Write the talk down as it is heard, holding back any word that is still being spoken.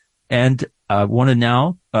And I want to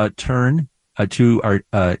now turn to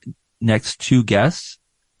our next two guests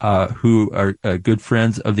who are good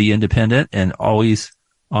friends of the Independent and always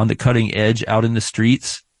on the cutting edge out in the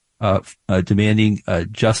streets, demanding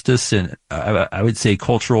justice and I would say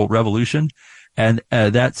cultural revolution. And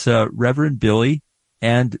that's Reverend Billy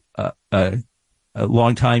and a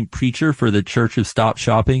longtime preacher for the Church of Stop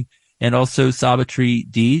Shopping, and also Savitri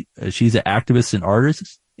D. She's an activist and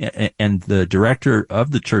artist and the director of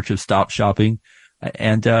the Church of Stop Shopping.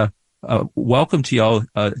 And welcome to y'all,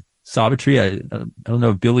 Savitri. I don't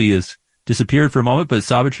know if Billy has disappeared for a moment, but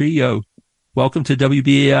Savitri, welcome to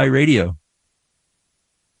WBAI Radio.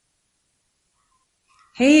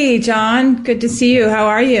 Hey, John. Good to see you. How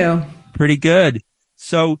are you? Pretty good.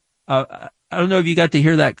 So I don't know if you got to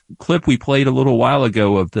hear that clip we played a little while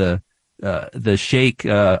ago of the Sheikh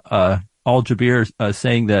Al-Jabir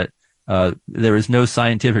saying that there is no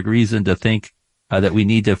scientific reason to think that we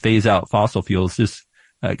need to phase out fossil fuels. Just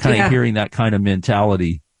kind of hearing that kind of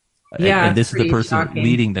mentality. Yeah, and this is the person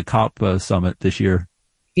leading the COP summit this year.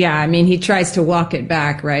 Yeah, I mean, he tries to walk it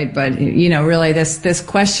back, right? But really, this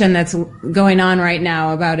question that's going on right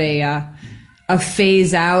now about a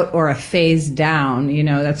phase out or a phase down,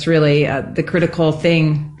 that's really the critical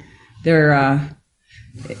thing they're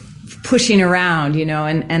pushing around,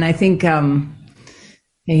 and I think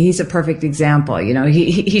he's a perfect example.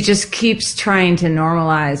 He just keeps trying to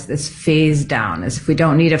normalize this phase down as if we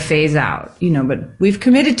don't need a phase out, but we've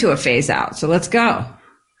committed to a phase out, so let's go.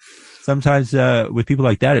 Sometimes with people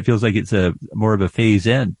like that, it feels like it's more of a phase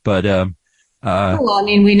in, but well, I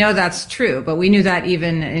mean, we know that's true, but we knew that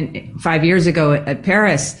even 5 years ago at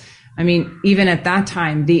Paris. I mean, even at that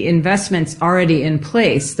time, the investments already in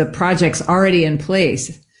place, the projects already in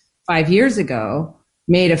place 5 years ago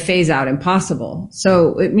made a phase out impossible.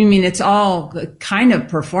 So, I mean, it's all kind of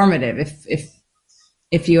performative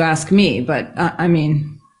if you ask me, but I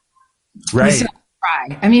mean, right.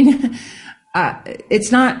 I mean,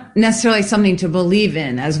 it's not necessarily something to believe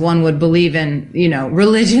in as one would believe in,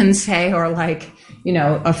 religion, say, or like,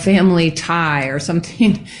 a family tie or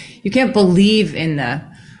something. You can't believe in the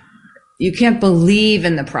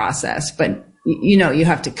process, but you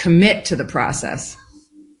have to commit to the process.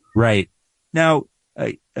 Right. Now,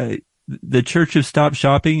 the Church of Stop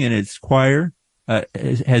Shopping and its choir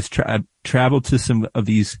has traveled to some of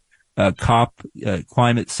these COP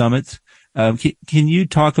climate summits. Can you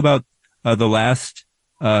talk about the last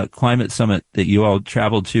climate summit that you all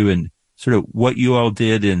traveled to and sort of what you all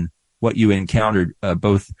did and what you encountered,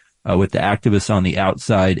 both with the activists on the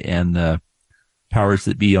outside and the powers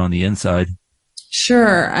that be on the inside?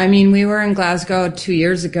 Sure. I mean, we were in Glasgow 2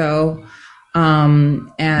 years ago.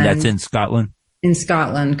 And that's in Scotland? In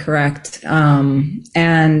Scotland, correct.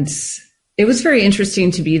 And it was very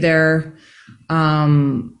interesting to be there.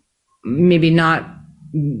 Maybe not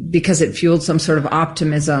because it fueled some sort of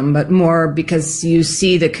optimism, but more because you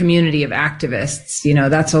see the community of activists.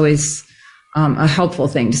 That's always a helpful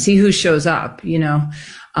thing to see who shows up. There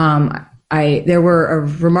were a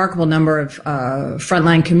remarkable number of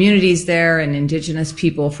frontline communities there and indigenous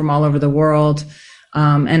people from all over the world.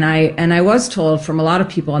 And I was told from a lot of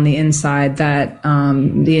people on the inside that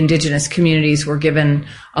the indigenous communities were given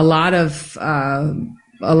a lot of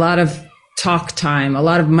talk time, a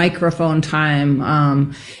lot of microphone time,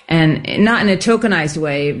 and not in a tokenized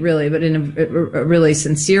way, really, but in a really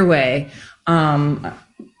sincere way.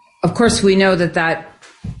 Of course, we know that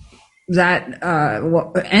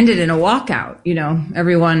ended in a walkout.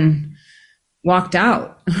 Everyone walked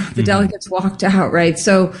out. The delegates walked out, right?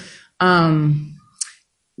 So,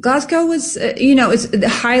 Glasgow was, it's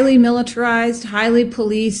highly militarized, highly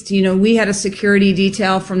policed. We had a security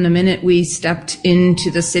detail from the minute we stepped into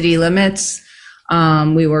the city limits.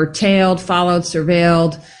 We were tailed, followed,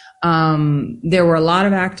 surveilled. There were a lot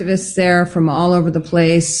of activists there from all over the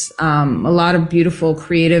place. A lot of beautiful,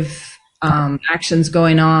 creative, actions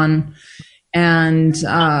going on. And,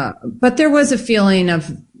 but there was a feeling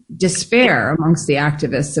of despair amongst the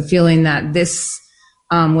activists, a feeling that this,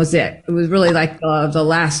 was it. It was really like the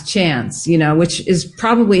last chance, which is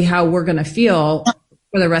probably how we're going to feel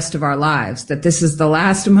for the rest of our lives, that this is the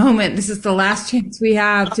last moment. This is the last chance we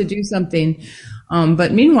have to do something.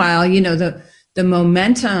 But meanwhile, the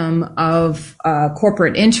momentum of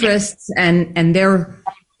corporate interests and their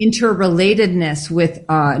interrelatedness with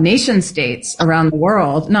nation states around the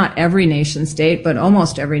world, not every nation state, but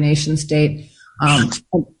almost every nation state,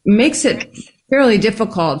 makes it fairly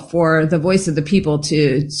difficult for the voice of the people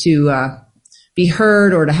to be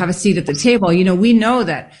heard or to have a seat at the table. We know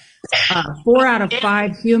that 4 out of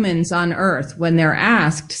 5 humans on Earth, when they're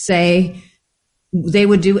asked, say they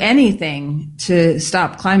would do anything to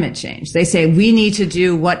stop climate change. They say we need to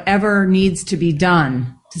do whatever needs to be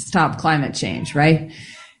done to stop climate change, right?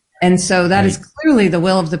 And so that is clearly the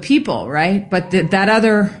will of the people, right? But that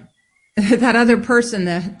other person,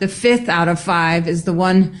 the fifth out of five, is the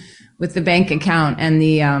one with the bank account and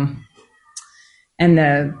the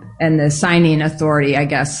signing authority, I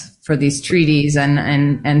guess, for these treaties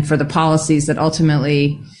and for the policies that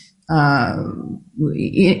ultimately,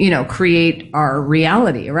 create our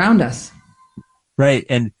reality around us. Right.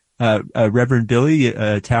 And Reverend Billy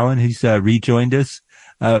Talen, who's rejoined us.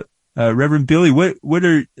 Reverend Billy, what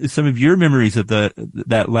are some of your memories of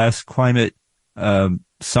that last climate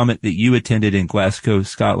summit that you attended in Glasgow,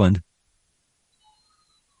 Scotland?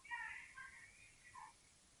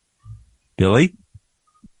 Billy?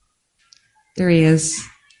 There he is.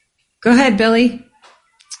 Go ahead, Billy.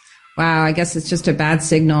 Wow, I guess it's just a bad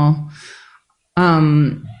signal.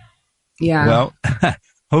 Yeah. Well,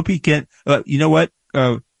 hope he can. You know what?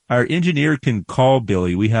 Our engineer can call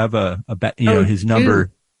Billy. We have his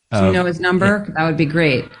number. Do you know his number? That would be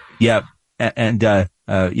great. Yeah. And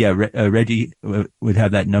Reggie would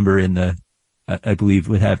have that number I believe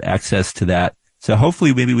would have access to that. So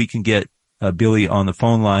hopefully maybe we can get Billy on the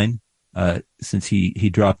phone line, since he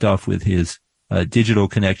dropped off with his digital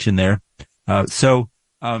connection there. I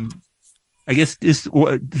guess just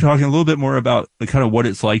talking a little bit more about kind of what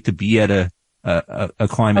it's like to be at a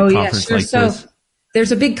climate conference like this.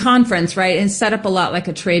 There's a big conference, right? And it's set up a lot like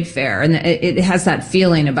a trade fair, and it has that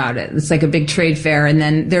feeling about it. It's like a big trade fair, and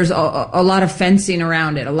then there's a lot of fencing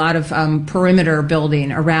around it, a lot of perimeter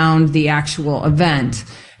building around the actual event.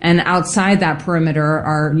 And outside that perimeter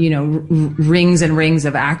are, rings and rings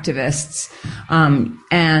of activists.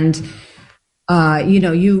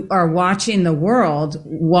 You are watching the world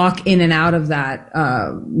walk in and out of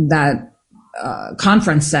that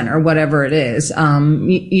conference center, whatever it is.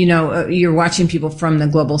 You're watching people from the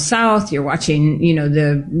global south. You're watching,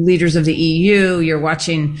 the leaders of the EU. You're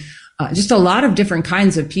watching just a lot of different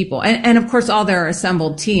kinds of people. And of course, all their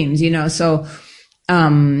assembled teams, so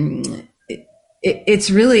it's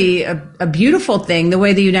really a beautiful thing, the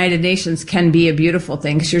way the United Nations can be a beautiful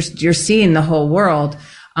thing, because you're seeing the whole world.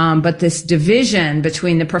 But this division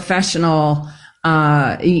between the professional,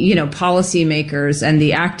 policymakers and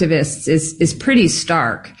the activists is pretty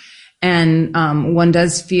stark. And, one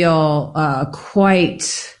does feel,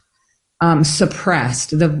 quite,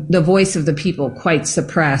 suppressed, the voice of the people quite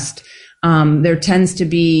suppressed. There tends to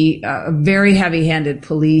be a very heavy-handed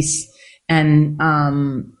police and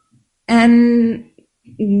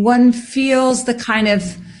one feels the kind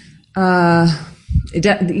of, a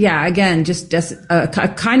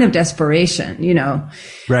kind of desperation,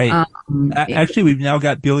 Right. Actually, we've now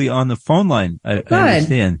got Billy on the phone line. I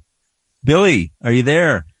understand. Billy, are you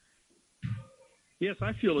there? Yes,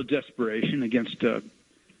 I feel a desperation against the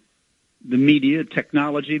media,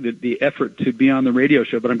 technology, the effort to be on the radio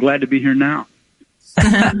show, but I'm glad to be here now.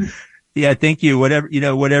 Yeah, thank you.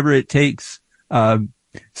 Whatever it takes.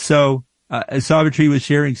 Savitri was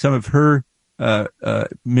sharing some of her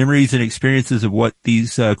memories and experiences of what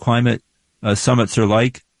these climate summits are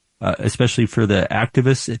like, especially for the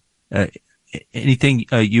activists. Anything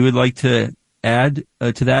you would like to add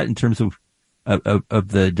to that in terms of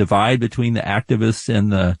the divide between the activists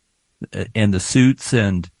and the suits,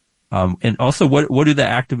 and also what do the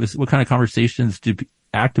activists, what kind of conversations do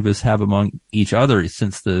activists have among each other,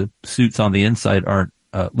 since the suits on the inside aren't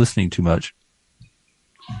listening too much?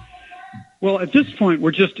 Well, at this point, we're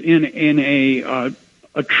just in a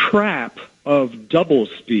trap of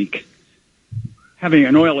doublespeak. Having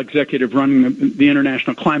an oil executive running the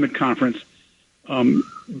International Climate Conference,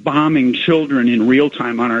 bombing children in real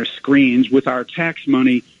time on our screens with our tax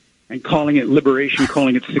money, and calling it liberation,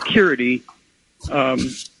 calling it security, and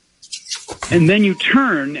then you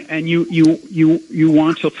turn and you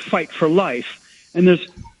want to fight for life, and there's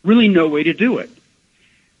really no way to do it.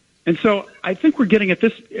 And so I think we're getting at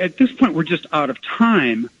this point, we're just out of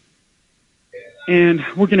time. And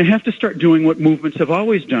we're going to have to start doing what movements have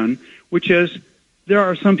always done, which is there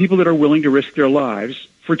are some people that are willing to risk their lives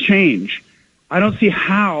for change. I don't see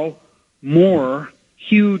how more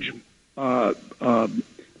huge,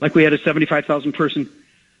 like we had a 75,000 person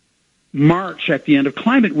march at the end of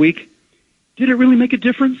Climate Week, did it really make a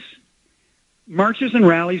difference? Marches and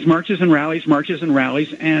rallies, marches and rallies, marches and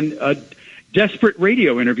rallies, and desperate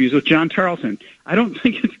radio interviews with John Tarleton. I don't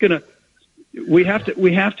think it's going to. We have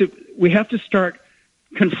to start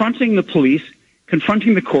confronting the police,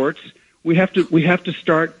 confronting the courts. We have to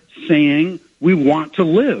start saying we want to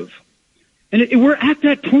live, and we're at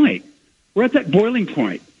that point. We're at that boiling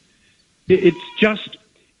point. It's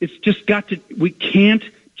It's just we can't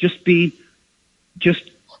just be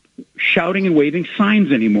just shouting and waving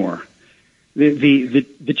signs anymore.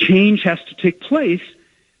 The change has to take place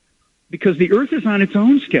because the Earth is on its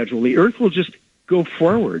own schedule. The Earth will just go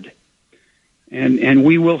forward, and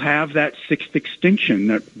we will have that sixth extinction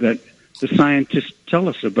that the scientists tell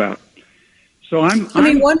us about. So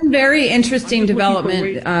one very interesting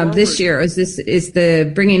development this year is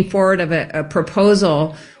the bringing forward of a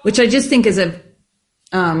proposal, which I just think is a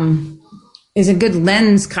good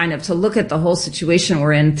lens kind of to look at the whole situation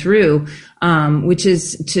we're in through, which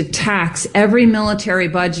is to tax every military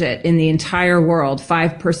budget in the entire world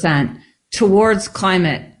 5% towards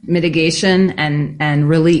climate mitigation and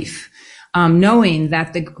relief. Knowing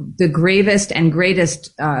that the gravest and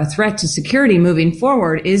greatest threat to security moving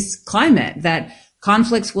forward is climate, that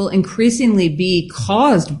conflicts will increasingly be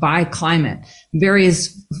caused by climate,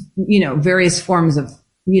 various forms of,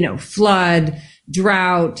 flood,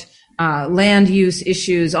 drought, land use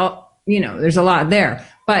issues, there's a lot there.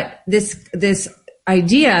 But this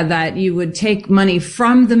idea that you would take money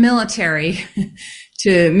from the military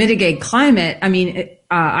to mitigate climate,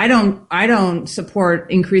 I don't support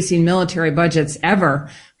increasing military budgets ever,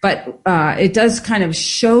 but it does kind of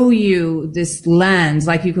show you this lens,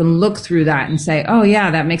 like you can look through that and say, oh yeah,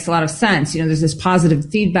 that makes a lot of sense. There's this positive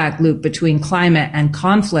feedback loop between climate and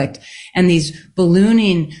conflict and these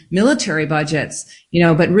ballooning military budgets,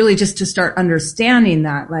 but really just to start understanding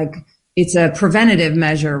that, like, it's a preventative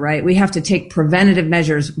measure, right? We have to take preventative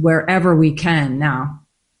measures wherever we can now.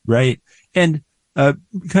 Right. And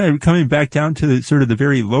kind of coming back down to the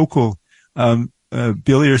very local,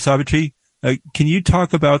 Billy or Savitri, can you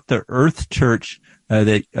talk about the Earth Church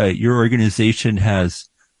that your organization has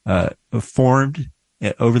formed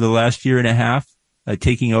over the last year and a half,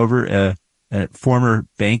 taking over a former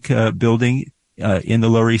bank building in the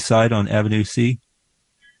Lower East Side on Avenue C?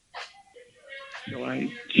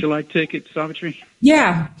 Shall I take it, Savitri?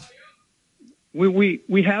 Yeah.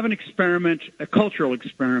 We have an experiment, a cultural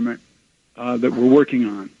experiment that we're working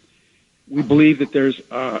on. We believe that there's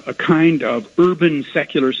a kind of urban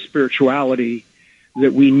secular spirituality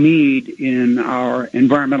that we need in our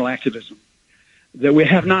environmental activism that we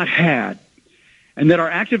have not had, and that our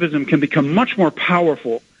activism can become much more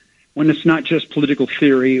powerful when it's not just political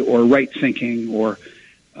theory or right thinking,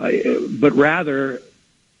 but rather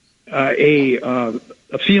a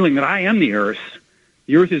feeling that I am the earth.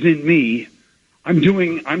 The earth is in me. I'm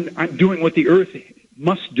doing what the earth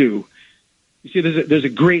must do. You see, there's a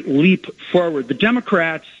great leap forward. The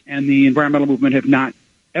Democrats and the environmental movement have not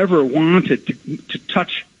ever wanted to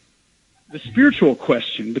touch the spiritual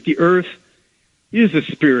question, but the earth is a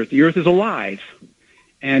spirit. The earth is alive,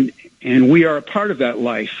 and we are a part of that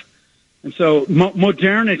life. And so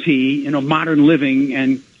modernity, modern living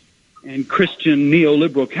and Christian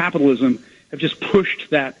neoliberal capitalism have just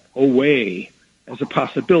pushed that away as a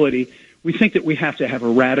possibility. We think that we have to have a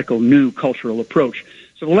radical new cultural approach.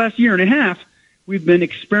 So the last year and a half, we've been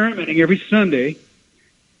experimenting every Sunday,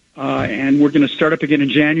 and we're going to start up again in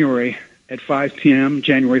January at 5 p.m.,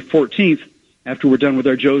 January 14th, after we're done with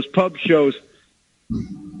our Joe's Pub shows.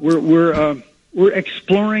 We're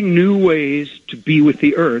exploring new ways to be with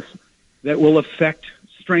the earth that will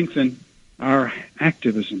strengthen our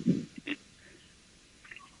activism.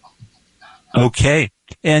 Okay.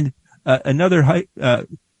 And another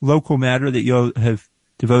local matter that you have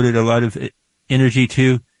devoted a lot of energy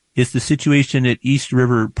to is the situation at East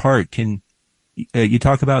River Park. Can you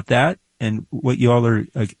talk about that and what you all are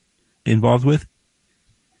involved with?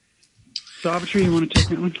 Savitri, you want to take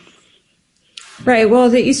that one? Right. Well,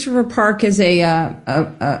 the East River Park is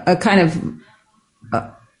a kind of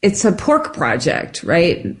it's a pork project,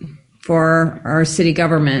 right, for our city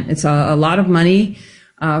government. It's a lot of money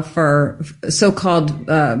for so-called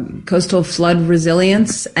coastal flood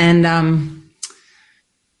resilience, and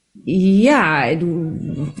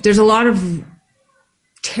there's a lot of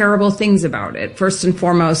terrible things about it. First and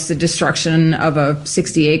foremost, the destruction of a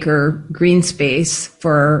 60-acre green space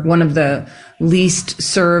for one of the least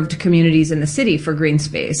served communities in the city for green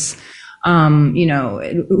space,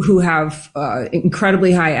 who have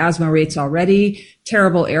incredibly high asthma rates already,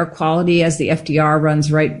 terrible air quality as the FDR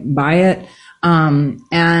runs right by it.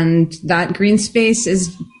 And that green space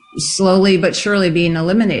is slowly but surely being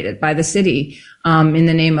eliminated by the city in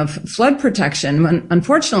the name of flood protection.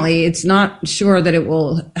 Unfortunately, it's not sure that it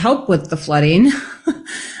will help with the flooding.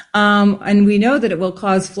 And we know that it will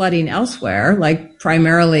cause flooding elsewhere, like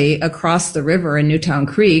primarily across the river in Newtown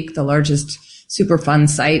Creek, the largest Superfund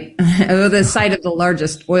site, the site of the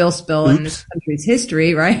largest oil spill in this country's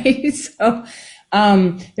history, right? So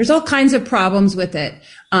there's all kinds of problems with it.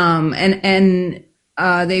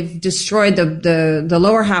 they've destroyed the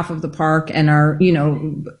lower half of the park and are,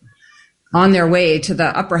 on their way to the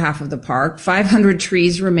upper half of the park. 500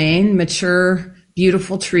 trees remain, mature,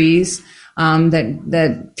 beautiful trees,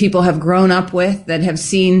 that people have grown up with, that have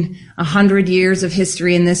seen 100 years of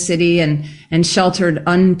history in this city and sheltered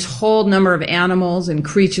untold number of animals and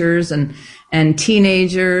creatures and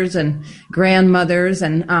teenagers and grandmothers.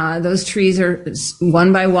 And those trees are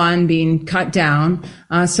one by one being cut down.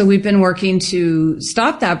 So we've been working to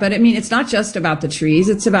stop that. But I mean, it's not just about the trees.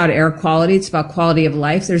 It's about air quality. It's about quality of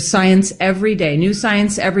life. There's science every day, new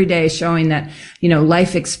science every day showing that,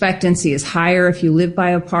 life expectancy is higher if you live by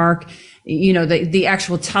a park. The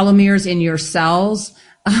actual telomeres in your cells,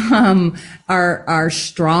 are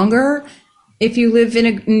stronger if you live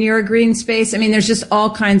near a green space. I mean, there's just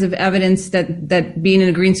all kinds of evidence that being in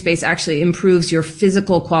a green space actually improves your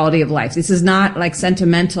physical quality of life. This is not like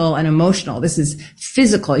sentimental and emotional. This is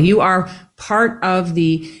physical. You are part of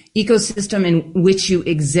the ecosystem in which you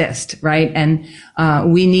exist, right? And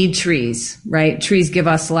we need trees, right? Trees give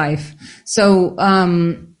us life. So,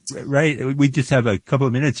 right. We just have a couple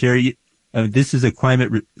of minutes here. This is a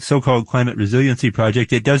so-called climate resiliency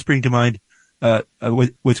project. It does bring to mind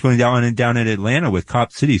what's going down in Atlanta with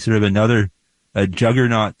COP City, sort of another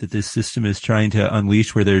juggernaut that this system is trying to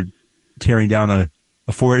unleash, where they're tearing down a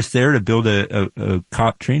forest there to build a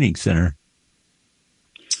COP training center.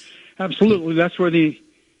 Absolutely, that's where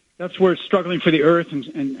it's struggling for the earth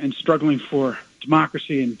and struggling for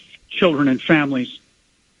democracy and children and families,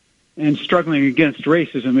 and struggling against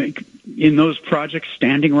racism. In those projects,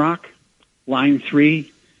 Standing Rock, Line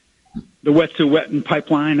 3, the Wet'suwet'en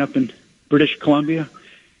pipeline up in British Columbia,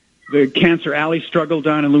 the Cancer Alley struggle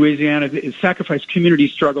down in Louisiana, the sacrifice community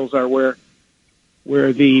struggles are where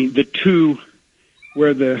the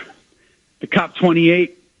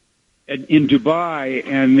COP28 in Dubai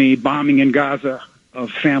and the bombing in Gaza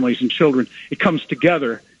of families and children, it comes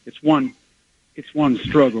together. It's one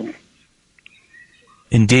struggle.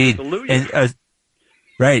 Indeed. And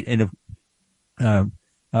right. And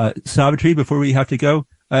Savitri, before we have to go,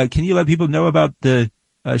 can you let people know about the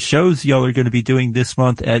shows y'all are going to be doing this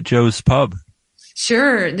month at Joe's Pub?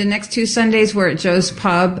 Sure. The next 2 Sundays we're at Joe's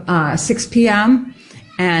Pub, 6 p.m.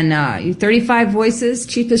 And 35 voices,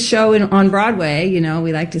 cheapest show on Broadway,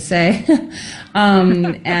 we like to say.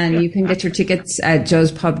 And you can get your tickets at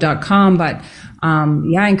joespub.com. But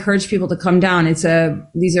I encourage people to come down. These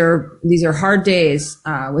are hard days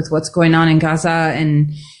with what's going on in Gaza,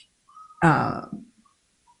 and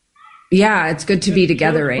it's good to be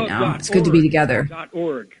together right now. It's good to be together.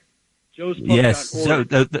 Yes, so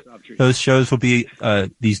those shows will be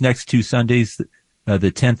these next 2 Sundays,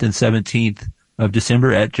 the 10th and 17th of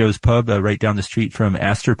December at Joe's Pub, right down the street from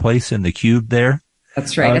Astor Place and the Cube there.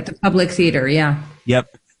 That's right, at the Public Theater, yeah.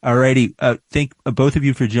 Yep. All righty. Thank both of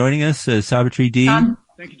you for joining us, Savitri D. Thank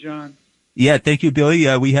you, John. Yeah, thank you,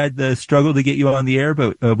 Billy. We had the struggle to get you on the air,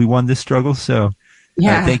 but we won this struggle, so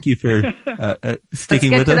thank you for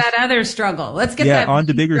sticking with us. Let's get to that other struggle. Let's get that on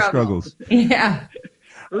to bigger struggles. Yeah.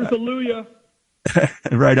 Hallelujah.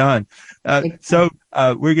 Right on. So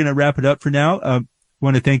we're going to wrap it up for now.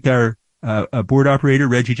 Want to thank our board operator,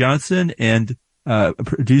 Reggie Johnson, and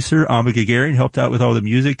producer, Amma Gagarin, helped out with all the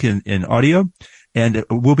music and audio. And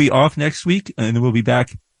we'll be off next week, and then we'll be back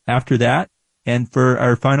after that. And for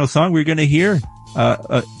our final song, we're going to hear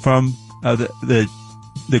from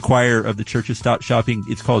the choir of the Church of Stop Shopping.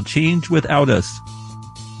 It's called Change Without Us.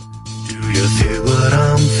 Do you feel what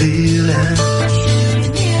I'm feeling?